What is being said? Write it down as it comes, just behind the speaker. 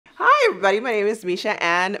Hi, everybody. My name is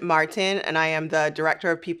Meisha-Ann Martin, and I am the Director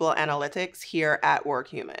of People Analytics here at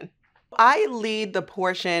Workhuman. I lead the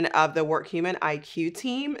portion of the Workhuman IQ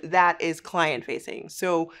team that is client-facing.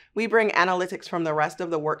 So we bring analytics from the rest of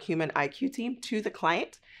the Workhuman IQ team to the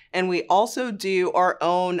client, and we also do our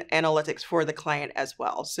own analytics for the client as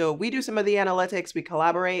well. So we do some of the analytics, we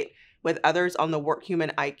collaborate with others on the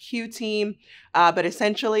Workhuman IQ team, but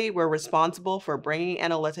essentially we're responsible for bringing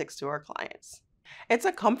analytics to our clients. It's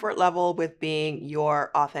a comfort level with being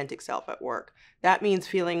your authentic self at work. That means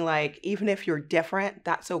feeling like even if you're different,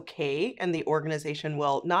 that's okay. And the organization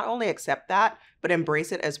will not only accept that, but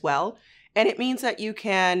embrace it as well. And it means that you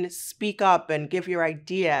can speak up and give your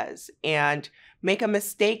ideas and make a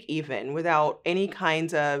mistake even without any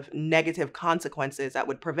kinds of negative consequences that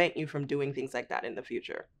would prevent you from doing things like that in the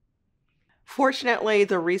future. Fortunately,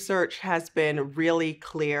 the research has been really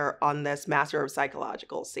clear on this matter of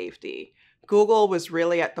psychological safety. Google was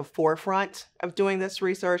really at the forefront of doing this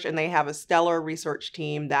research, and they have a stellar research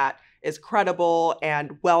team that is credible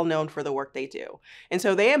and well known for the work they do. And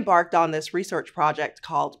so they embarked on this research project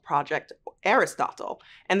called Project Aristotle,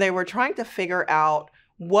 and they were trying to figure out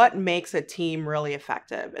what makes a team really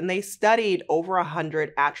effective. And they studied over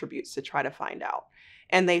 100 attributes to try to find out.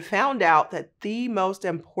 And they found out that the most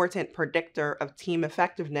important predictor of team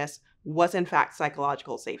effectiveness was, in fact,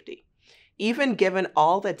 psychological safety. Even given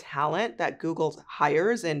all the talent that Google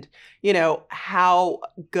hires and, how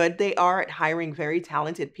good they are at hiring very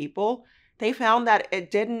talented people, they found that it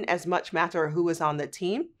didn't as much matter who was on the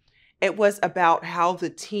team. It was about how the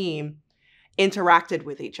team interacted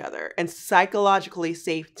with each other. And psychologically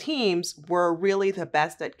safe teams were really the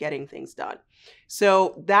best at getting things done.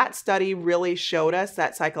 So that study really showed us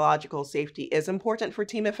that psychological safety is important for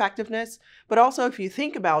team effectiveness. But also, if you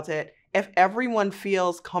think about it, if everyone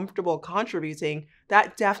feels comfortable contributing,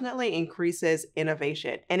 that definitely increases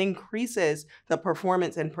innovation and increases the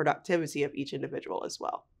performance and productivity of each individual as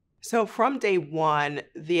well. So from day one,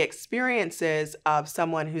 the experiences of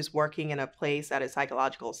someone who's working in a place that is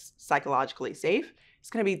psychologically safe is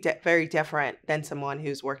going to be very different than someone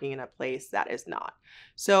who's working in a place that is not.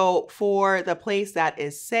 So for the place that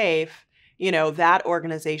is safe, that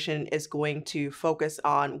organization is going to focus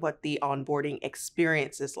on what the onboarding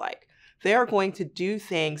experience is like. They're going to do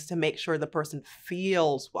things to make sure the person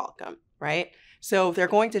feels welcome, right? So they're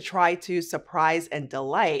going to try to surprise and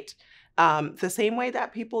delight the same way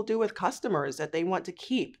that people do with customers that they want to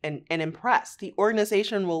keep and impress. The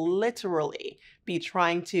organization will literally be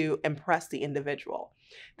trying to impress the individual.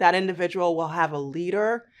 That individual will have a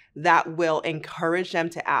leader that will encourage them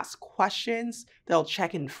to ask questions. They'll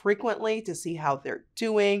check in frequently to see how they're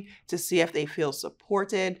doing, to see if they feel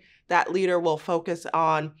supported. That leader will focus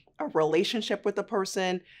on a relationship with the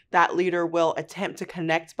person. That leader will attempt to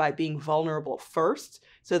connect by being vulnerable first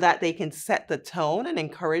so that they can set the tone and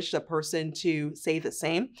encourage the person to say the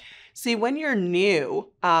same. See, when you're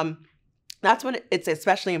new, that's when it's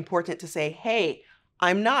especially important to say, hey,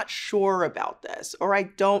 I'm not sure about this, or I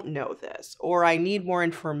don't know this, or I need more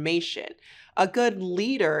information. A good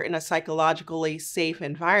leader in a psychologically safe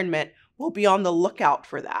environment will be on the lookout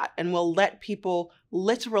for that and will let people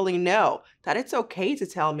literally know that it's okay to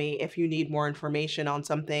tell me if you need more information on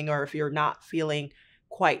something or if you're not feeling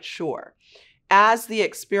quite sure. As the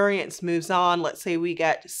experience moves on, let's say we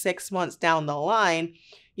get 6 months down the line,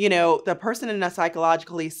 the person in a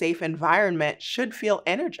psychologically safe environment should feel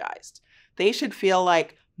energized. They should feel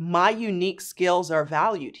like my unique skills are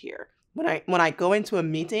valued here. When I go into a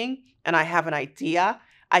meeting and I have an idea,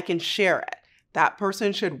 I can share it. That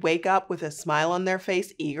person should wake up with a smile on their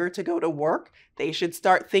face, eager to go to work. They should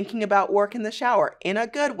start thinking about work in the shower in a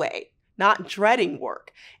good way, not dreading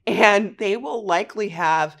work. And they will likely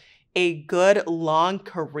have a good long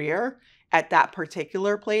career at that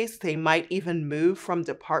particular place. They might even move from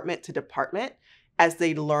department to department as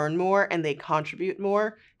they learn more and they contribute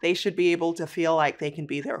more. They should be able to feel like they can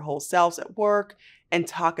be their whole selves at work and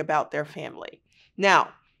talk about their family.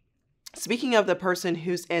 Now, speaking of the person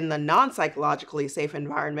who's in the non-psychologically safe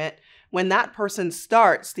environment, when that person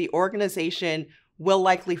starts, the organization will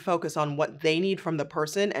likely focus on what they need from the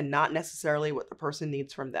person and not necessarily what the person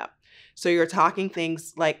needs from them. So you're talking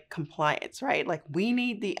things like compliance, right? Like, we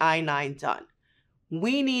need the I-9 done.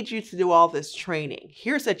 We need you to do all this training.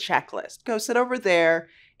 Here's a checklist. Go sit over there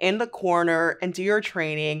in the corner and do your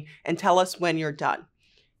training and tell us when you're done.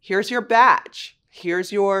 Here's your badge.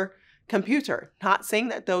 Here's your computer. Not saying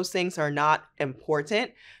that those things are not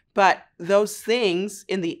important, but those things,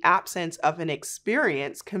 in the absence of an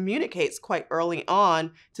experience, communicates quite early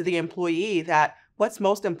on to the employee that what's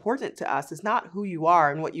most important to us is not who you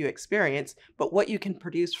are and what you experience, but what you can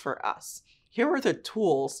produce for us. here are the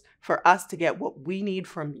tools for us to get what we need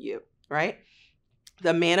from you, right?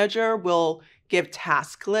 The manager will give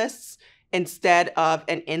task lists instead of,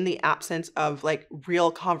 and in the absence of like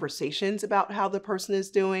real conversations about how the person is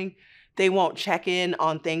doing. They won't check in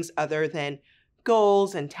on things other than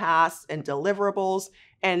goals and tasks and deliverables.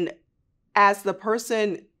 And as the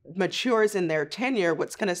person matures in their tenure,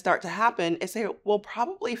 what's going to start to happen is they will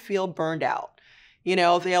probably feel burned out.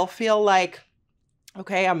 They'll feel like,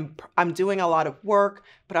 okay, I'm doing a lot of work,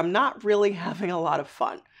 but I'm not really having a lot of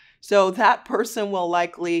fun. So that person will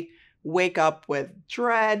likely wake up with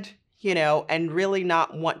dread, and really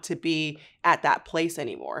not want to be at that place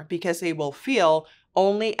anymore because they will feel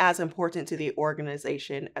only as important to the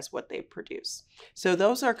organization as what they produce. So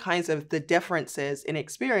those are kinds of the differences in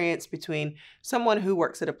experience between someone who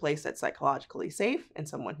works at a place that's psychologically safe and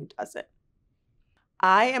someone who doesn't.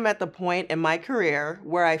 I am at the point in my career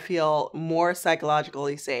where I feel more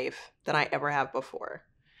psychologically safe than I ever have before.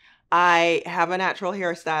 I have a natural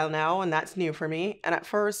hairstyle now, and that's new for me. And at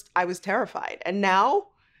first, I was terrified. And now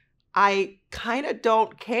I kind of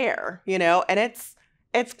don't care, and it's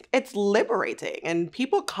liberating, and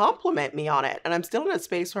people compliment me on it. And I'm still in a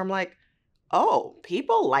space where I'm like, oh,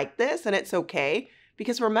 people like this and it's okay.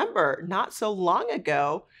 Because remember, not so long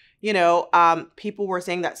ago, people were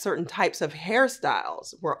saying that certain types of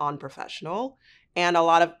hairstyles were unprofessional, and a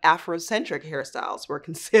lot of Afrocentric hairstyles were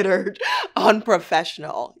considered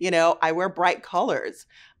unprofessional. I wear bright colors.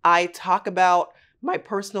 I talk about my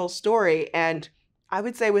personal story, and I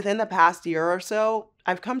would say within the past year or so,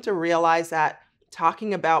 I've come to realize that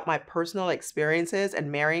talking about my personal experiences and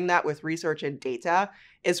marrying that with research and data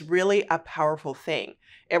is really a powerful thing.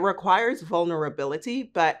 It requires vulnerability,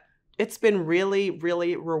 but it's been really,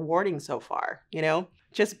 really rewarding so far,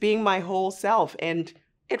 just being my whole self, and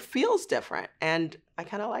it feels different and I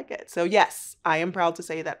kind of like it. So yes, I am proud to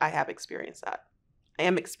say that I have experienced that. I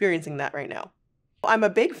am experiencing that right now. I'm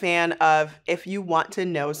a big fan of, if you want to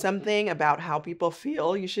know something about how people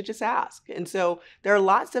feel, you should just ask. And so there are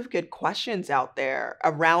lots of good questions out there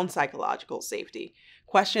around psychological safety.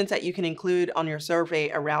 Questions that you can include on your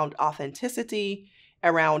survey around authenticity,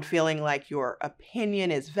 around feeling like your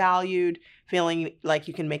opinion is valued, feeling like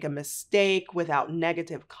you can make a mistake without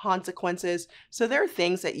negative consequences. So there are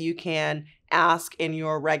things that you can ask in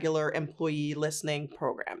your regular employee listening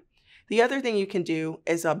program. The other thing you can do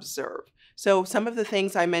is observe. So some of the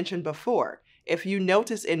things I mentioned before, if you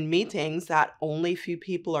notice in meetings that only few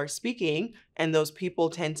people are speaking and those people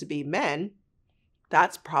tend to be men,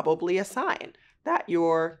 that's probably a sign that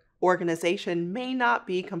your organization may not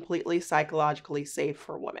be completely psychologically safe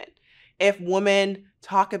for women. If women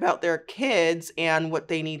talk about their kids and what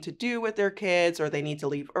they need to do with their kids, or they need to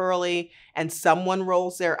leave early, and someone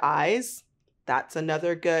rolls their eyes, that's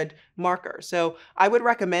another good marker. So I would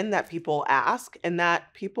recommend that people ask and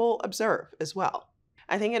that people observe as well.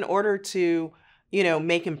 I think in order to,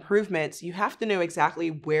 make improvements, you have to know exactly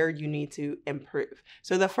where you need to improve.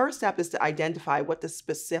 So the first step is to identify what the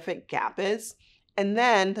specific gap is. And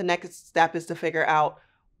then the next step is to figure out,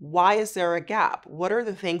 why is there a gap? What are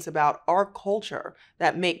the things about our culture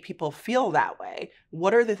that make people feel that way?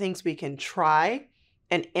 What are the things we can try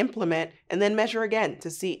and implement, and then measure again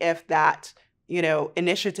to see if that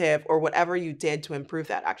initiative or whatever you did to improve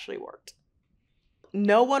that actually worked.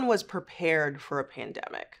 No one was prepared for a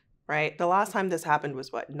pandemic, right? The last time this happened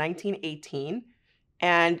was 1918?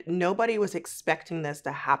 And nobody was expecting this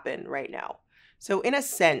to happen right now. So in a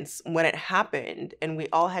sense, when it happened and we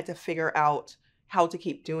all had to figure out how to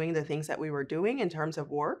keep doing the things that we were doing in terms of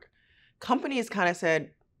work, companies kind of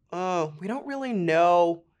said, oh, we don't really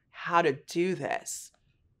know how to do this.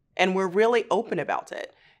 And we're really open about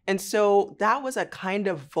it. And so that was a kind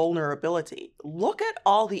of vulnerability. Look at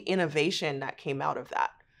all the innovation that came out of that.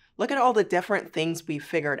 Look at all the different things we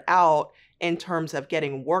figured out in terms of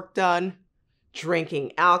getting work done,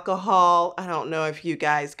 drinking alcohol. I don't know if you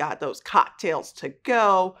guys got those cocktails to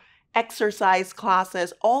go, exercise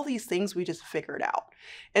classes, all these things we just figured out.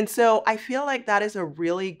 And so I feel like that is a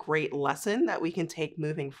really great lesson that we can take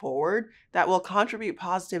moving forward that will contribute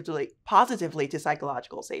positively to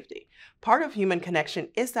psychological safety. Part of human connection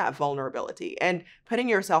is that vulnerability and putting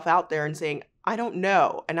yourself out there and saying, I don't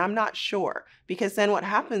know, and I'm not sure, because then what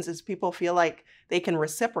happens is people feel like they can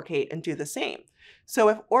reciprocate and do the same. So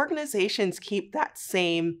if organizations keep that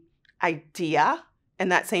same idea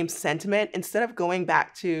and that same sentiment, instead of going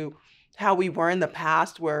back to how we were in the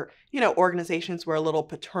past where, organizations were a little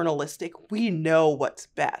paternalistic, we know what's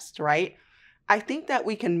best, right? I think that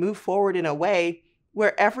we can move forward in a way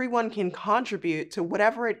where everyone can contribute to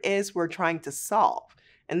whatever it is we're trying to solve.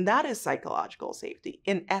 And that is psychological safety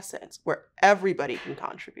in essence, where everybody can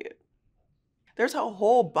contribute. There's a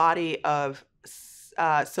whole body of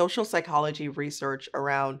social psychology research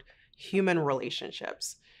around human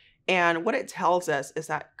relationships. And what it tells us is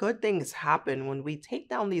that good things happen when we take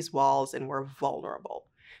down these walls and we're vulnerable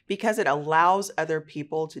because it allows other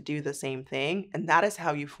people to do the same thing. And that is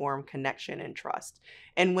how you form connection and trust.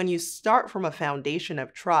 And when you start from a foundation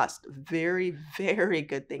of trust, very, very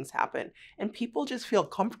good things happen. And people just feel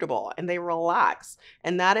comfortable and they relax.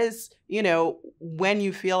 And that is, when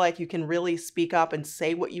you feel like you can really speak up and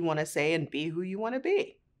say what you want to say and be who you want to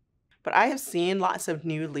be. But I have seen lots of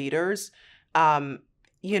new leaders, um,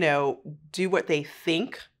 do what they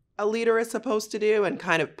think a leader is supposed to do and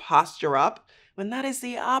kind of posture up when that is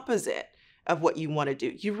the opposite of what you want to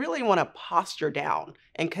do. You really want to posture down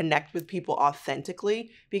and connect with people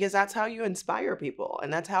authentically because that's how you inspire people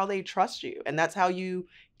and that's how they trust you and that's how you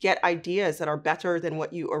get ideas that are better than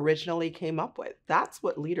what you originally came up with. That's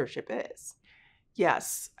what leadership is.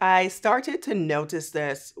 Yes, I started to notice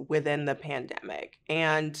this within the pandemic.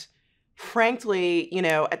 And frankly,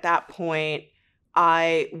 at that point,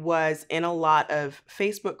 I was in a lot of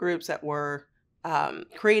Facebook groups that were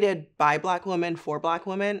created by Black women for Black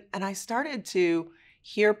women. And I started to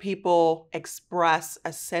hear people express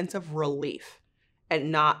a sense of relief at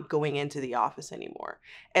not going into the office anymore.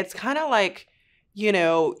 It's kind of like,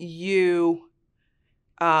 you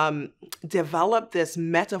develop this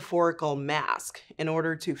metaphorical mask in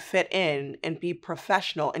order to fit in and be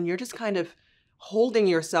professional. And you're just kind of holding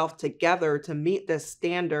yourself together to meet this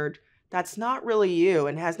standard that's not really you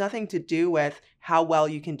and has nothing to do with how well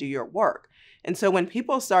you can do your work. And so when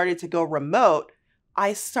people started to go remote,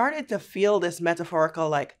 I started to feel this metaphorical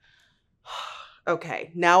like,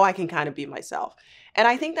 okay, now I can kind of be myself. And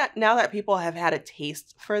I think that now that people have had a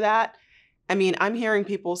taste for that, I'm hearing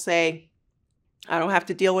people say, I don't have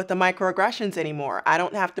to deal with the microaggressions anymore. I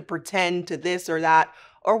don't have to pretend to this or that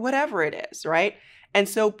or whatever it is, right? And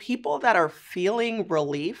so people that are feeling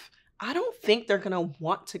relief, I don't think they're going to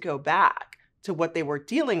want to go back to what they were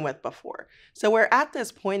dealing with before. So we're at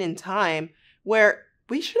this point in time where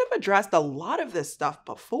we should have addressed a lot of this stuff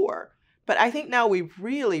before. But I think now we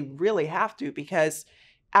really, really have to because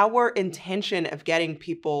our intention of getting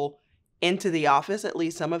people into the office at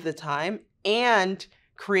least some of the time and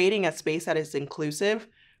creating a space that is inclusive,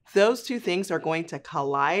 those two things are going to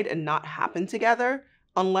collide and not happen together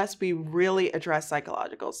unless we really address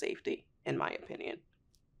psychological safety, in my opinion.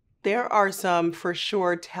 There are some, for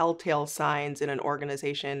sure, telltale signs in an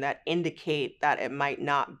organization that indicate that it might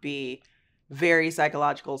not be very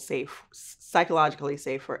psychologically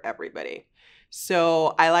safe for everybody.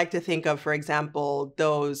 So I like to think of, for example,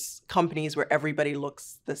 those companies where everybody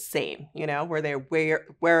looks the same, where they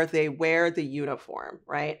wear the uniform,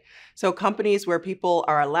 right? So companies where people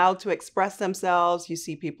are allowed to express themselves, you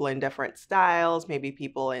see people in different styles, maybe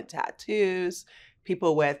people in tattoos,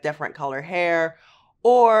 people with different color hair,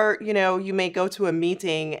 or, you may go to a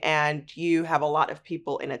meeting and you have a lot of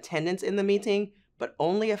people in attendance in the meeting, but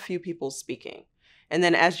only a few people speaking. And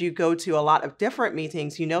then as you go to a lot of different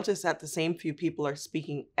meetings, you notice that the same few people are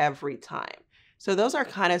speaking every time. So those are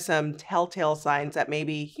kind of some telltale signs that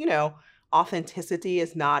maybe, authenticity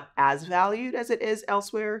is not as valued as it is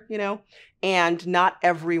elsewhere, and not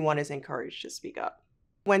everyone is encouraged to speak up.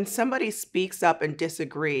 When somebody speaks up and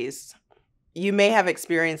disagrees, you may have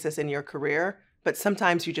experienced this in your career, but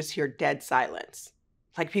sometimes you just hear dead silence.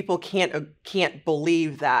 Like people can't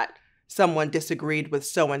believe that someone disagreed with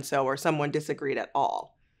so-and-so or someone disagreed at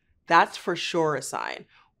all. That's for sure a sign.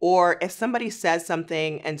 Or if somebody says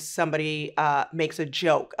something and somebody makes a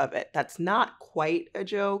joke of it, that's not quite a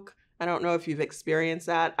joke. I don't know if you've experienced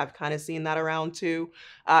that. I've kind of seen that around too.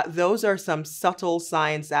 Those are some subtle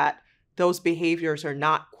signs that those behaviors are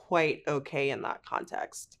not quite okay in that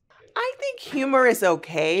context. I think humor is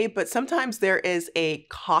okay, but sometimes there is a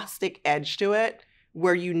caustic edge to it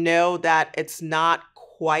where that it's not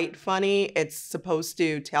quite funny. It's supposed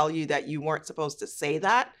to tell you that you weren't supposed to say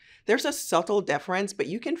that. There's a subtle difference, but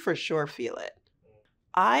you can for sure feel it.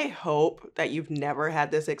 I hope that you've never had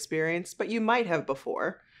this experience, but you might have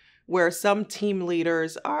before, where some team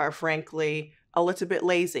leaders are frankly a little bit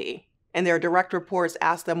lazy and their direct reports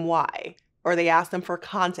ask them why, or they ask them for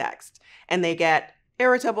context and they get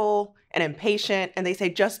irritable and impatient and they say,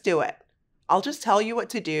 just do it. I'll just tell you what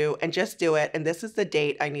to do and just do it. And this is the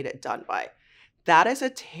date I need it done by. That is a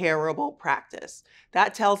terrible practice.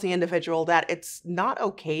 That tells the individual that it's not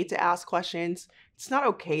okay to ask questions. It's not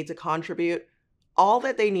okay to contribute. All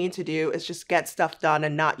that they need to do is just get stuff done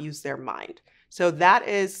and not use their mind. So that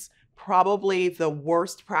is probably the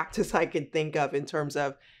worst practice I could think of in terms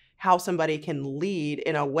of how somebody can lead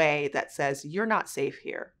in a way that says, you're not safe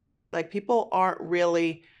here. Like people aren't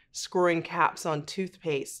really screwing caps on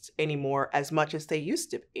toothpaste anymore as much as they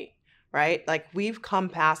used to be, right? Like we've come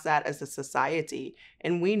past that as a society,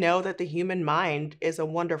 and we know that the human mind is a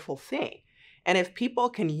wonderful thing. And if people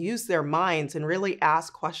can use their minds and really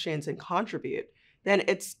ask questions and contribute, then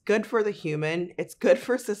it's good for the human, it's good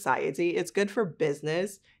for society, it's good for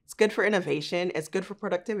business, it's good for innovation, it's good for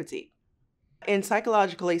productivity. In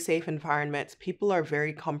psychologically safe environments, people are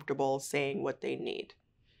very comfortable saying what they need.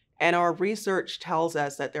 And our research tells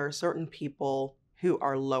us that there are certain people who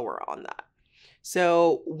are lower on that.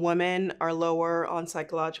 So women are lower on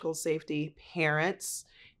psychological safety, parents,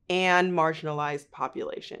 and marginalized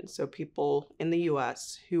populations. So people in the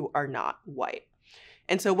US who are not white.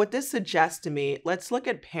 And so what this suggests to me, let's look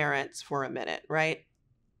at parents for a minute, right?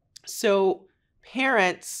 So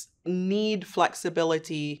parents need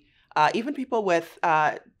flexibility, even people with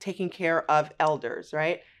taking care of elders,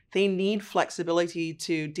 right? They need flexibility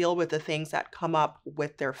to deal with the things that come up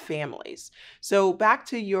with their families. So back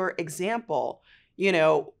to your example,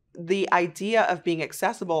 the idea of being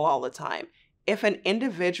accessible all the time. If an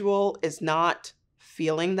individual is not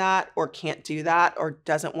feeling that or can't do that or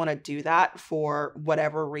doesn't want to do that for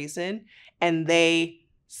whatever reason, and they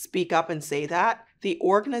speak up and say that, the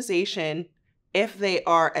organization, if they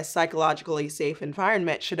are a psychologically safe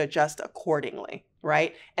environment, should adjust accordingly,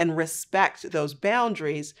 right? And respect those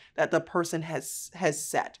boundaries that the person has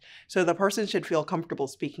set. So the person should feel comfortable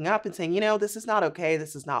speaking up and saying, this is not okay,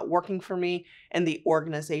 this is not working for me, and the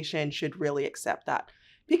organization should really accept that.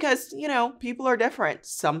 Because, people are different.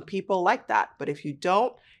 Some people like that, but if you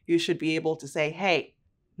don't, you should be able to say, hey,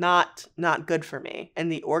 not good for me. And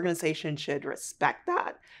the organization should respect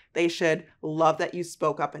that. They should love that you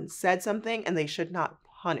spoke up and said something, and they should not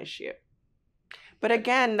punish you. But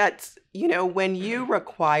again, that's, when you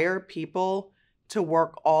require people to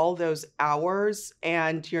work all those hours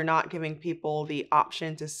and you're not giving people the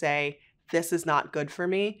option to say, this is not good for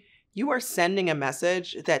me, you are sending a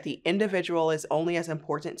message that the individual is only as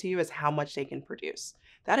important to you as how much they can produce.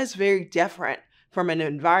 That is very different from an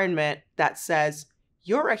environment that says,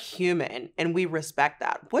 you're a human and we respect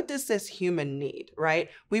that. What does this human need, right?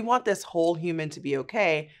 We want this whole human to be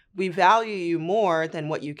okay. We value you more than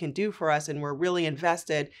what you can do for us, and we're really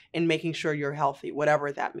invested in making sure you're healthy,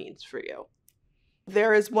 whatever that means for you.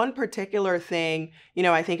 There is one particular thing,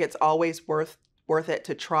 I think it's always worth it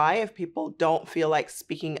to try if people don't feel like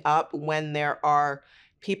speaking up when there are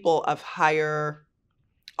people of higher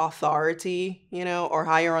authority, or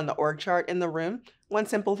higher on the org chart in the room. One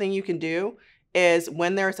simple thing you can do is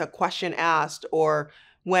when there's a question asked or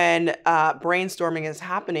when brainstorming is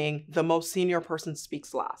happening, the most senior person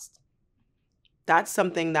speaks last. That's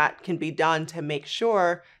something that can be done to make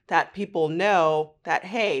sure that people know that,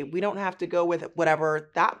 hey, we don't have to go with whatever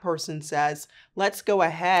that person says. Let's go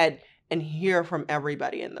ahead and hear from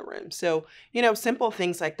everybody in the room. So, simple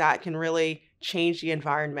things like that can really change the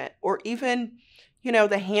environment. Or even,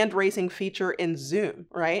 the hand raising feature in Zoom,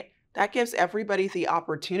 right? That gives everybody the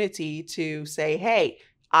opportunity to say, hey,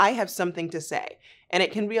 I have something to say. And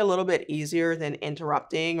it can be a little bit easier than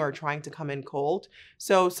interrupting or trying to come in cold.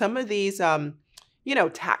 So some of these,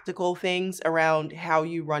 tactical things around how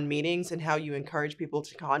you run meetings and how you encourage people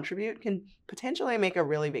to contribute can potentially make a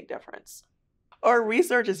really big difference. Our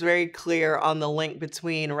research is very clear on the link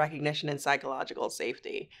between recognition and psychological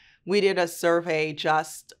safety. We did a survey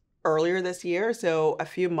just earlier this year, so a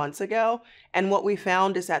few months ago, and what we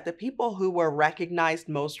found is that the people who were recognized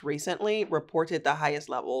most recently reported the highest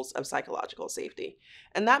levels of psychological safety.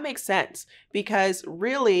 And that makes sense because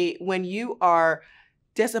really when you are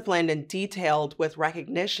disciplined and detailed with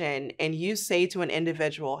recognition and you say to an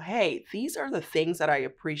individual, hey, these are the things that I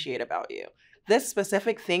appreciate about you. This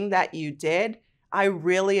specific thing that you did, I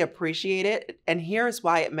really appreciate it, and here's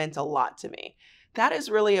why it meant a lot to me. That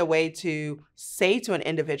is really a way to say to an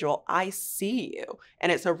individual, I see you.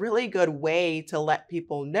 And it's a really good way to let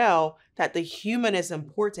people know that the human is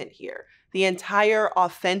important here. The entire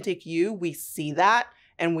authentic you, we see that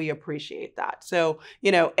and we appreciate that. So,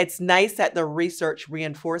 it's nice that the research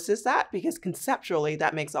reinforces that because conceptually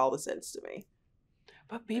that makes all the sense to me.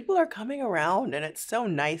 But people are coming around and it's so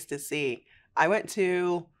nice to see. I went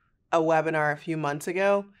to a webinar a few months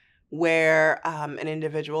ago where an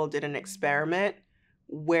individual did an experiment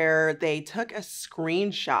where they took a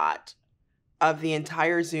screenshot of the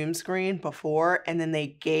entire Zoom screen before, and then they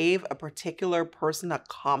gave a particular person a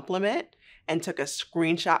compliment and took a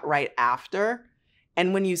screenshot right after.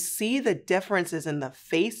 And when you see the differences in the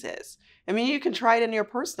faces, you can try it in your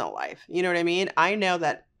personal life. You know what I mean? I know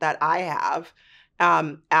that I have.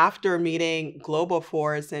 After meeting Global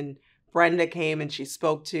Force and Brenda came and she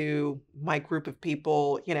spoke to my group of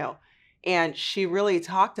people, And she really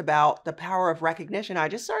talked about the power of recognition. I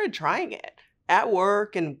just started trying it at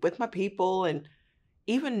work and with my people. And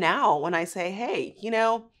even now, when I say, hey,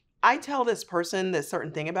 I tell this person this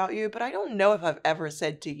certain thing about you, but I don't know if I've ever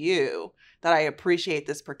said to you that I appreciate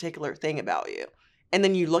this particular thing about you. And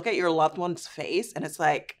then you look at your loved one's face and it's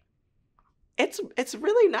like, it's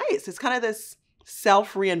really nice. It's kind of this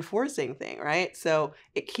self-reinforcing thing, right? So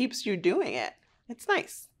it keeps you doing it. It's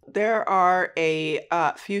nice. There are a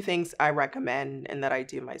few things I recommend and that I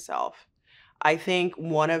do myself. I think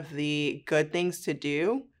one of the good things to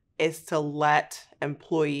do is to let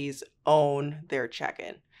employees own their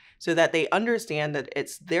check-in so that they understand that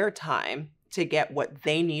it's their time to get what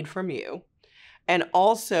they need from you. And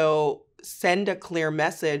also send a clear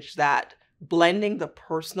message that blending the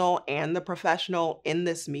personal and the professional in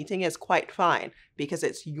this meeting is quite fine because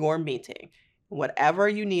it's your meeting. Whatever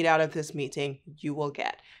you need out of this meeting, you will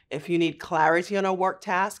get. If you need clarity on a work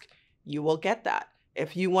task, you will get that.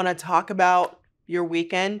 If you want to talk about your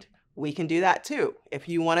weekend, we can do that too. If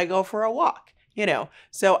you want to go for a walk,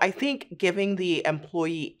 So I think giving the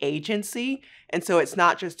employee agency, and so it's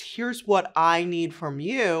not just here's what I need from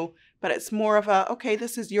you, but it's more of a, okay,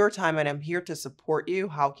 this is your time and I'm here to support you.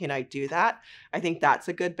 How can I do that? I think that's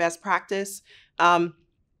a good best practice. I've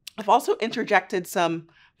also interjected some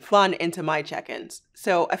fun into my check-ins.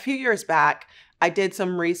 So a few years back, I did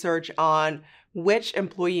some research on which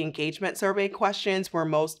employee engagement survey questions were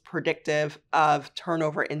most predictive of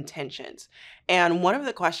turnover intentions. And one of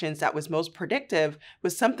the questions that was most predictive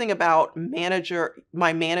was something about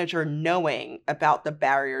my manager knowing about the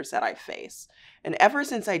barriers that I face. And ever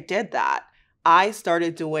since I did that, I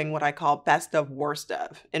started doing what I call best of worst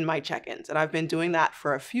of in my check-ins. And I've been doing that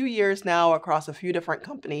for a few years now across a few different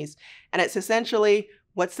companies. And it's essentially,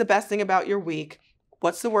 what's the best thing about your week?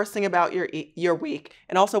 What's the worst thing about your week?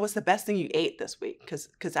 And also, what's the best thing you ate this week? Because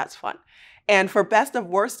that's fun. And for best of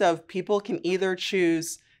worst of, people can either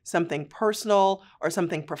choose something personal or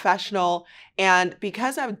something professional. And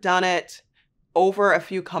because I've done it over a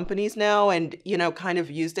few companies now and, kind of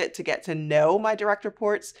used it to get to know my direct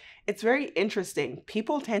reports, it's very interesting.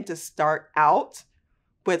 People tend to start out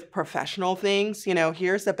with professional things.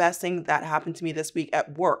 Here's the best thing that happened to me this week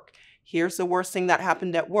at work. Here's the worst thing that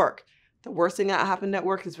happened at work. The worst thing that happened at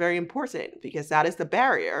work is very important because that is the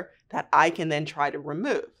barrier that I can then try to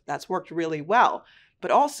remove. That's worked really well.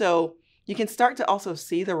 But also, you can start to also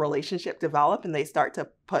see the relationship develop and they start to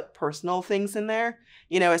put personal things in there,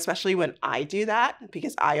 especially when I do that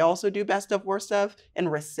because I also do best of worst of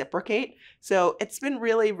and reciprocate. So it's been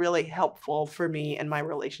really, really helpful for me in my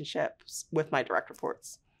relationships with my direct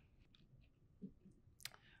reports.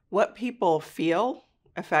 What people feel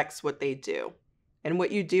affects what they do. And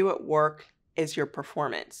what you do at work is your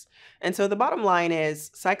performance. And so the bottom line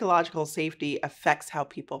is psychological safety affects how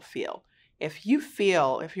people feel. If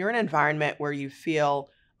you're in an environment where you feel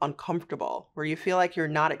uncomfortable, where you feel like you're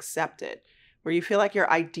not accepted, where you feel like your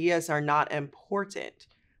ideas are not important,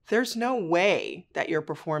 there's no way that you're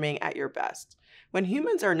performing at your best. When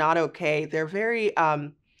humans are not okay, they're very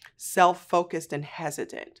self-focused and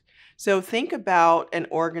hesitant. So think about an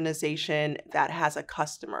organization that has a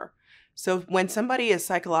customer. So when somebody is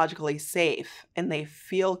psychologically safe and they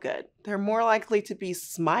feel good, they're more likely to be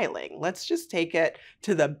smiling. Let's just take it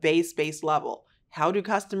to the base level. How do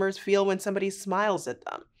customers feel when somebody smiles at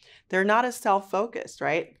them? They're not as self-focused,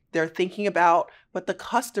 right? They're thinking about what the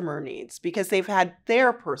customer needs because they've had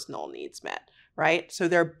their personal needs met, right? So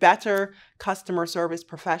they're better customer service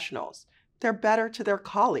professionals. They're better to their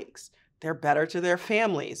colleagues. They're better to their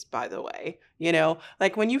families, by the way.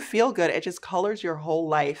 Like when you feel good, it just colors your whole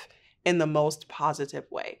life in the most positive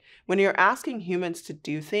way. When you're asking humans to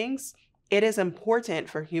do things, it is important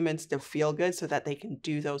for humans to feel good so that they can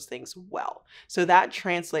do those things well. So that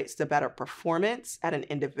translates to better performance at an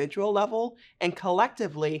individual level and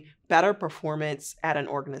collectively better performance at an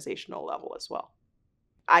organizational level as well.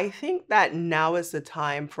 I think that now is the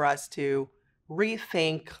time for us to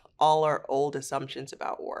rethink all our old assumptions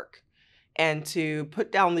about work and to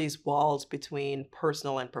put down these walls between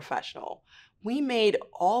personal and professional. We made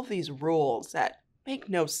all these rules that make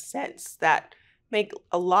no sense, that make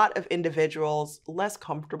a lot of individuals less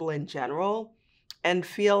comfortable in general and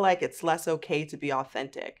feel like it's less okay to be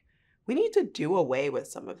authentic. We need to do away with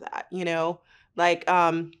some of that, like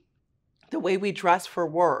the way we dress for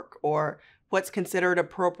work or what's considered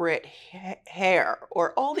appropriate hair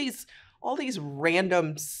or all these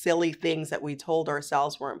random silly things that we told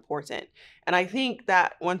ourselves were important. And I think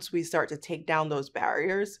that once we start to take down those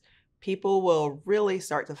barriers, people will really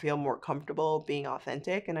start to feel more comfortable being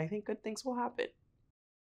authentic, and I think good things will happen.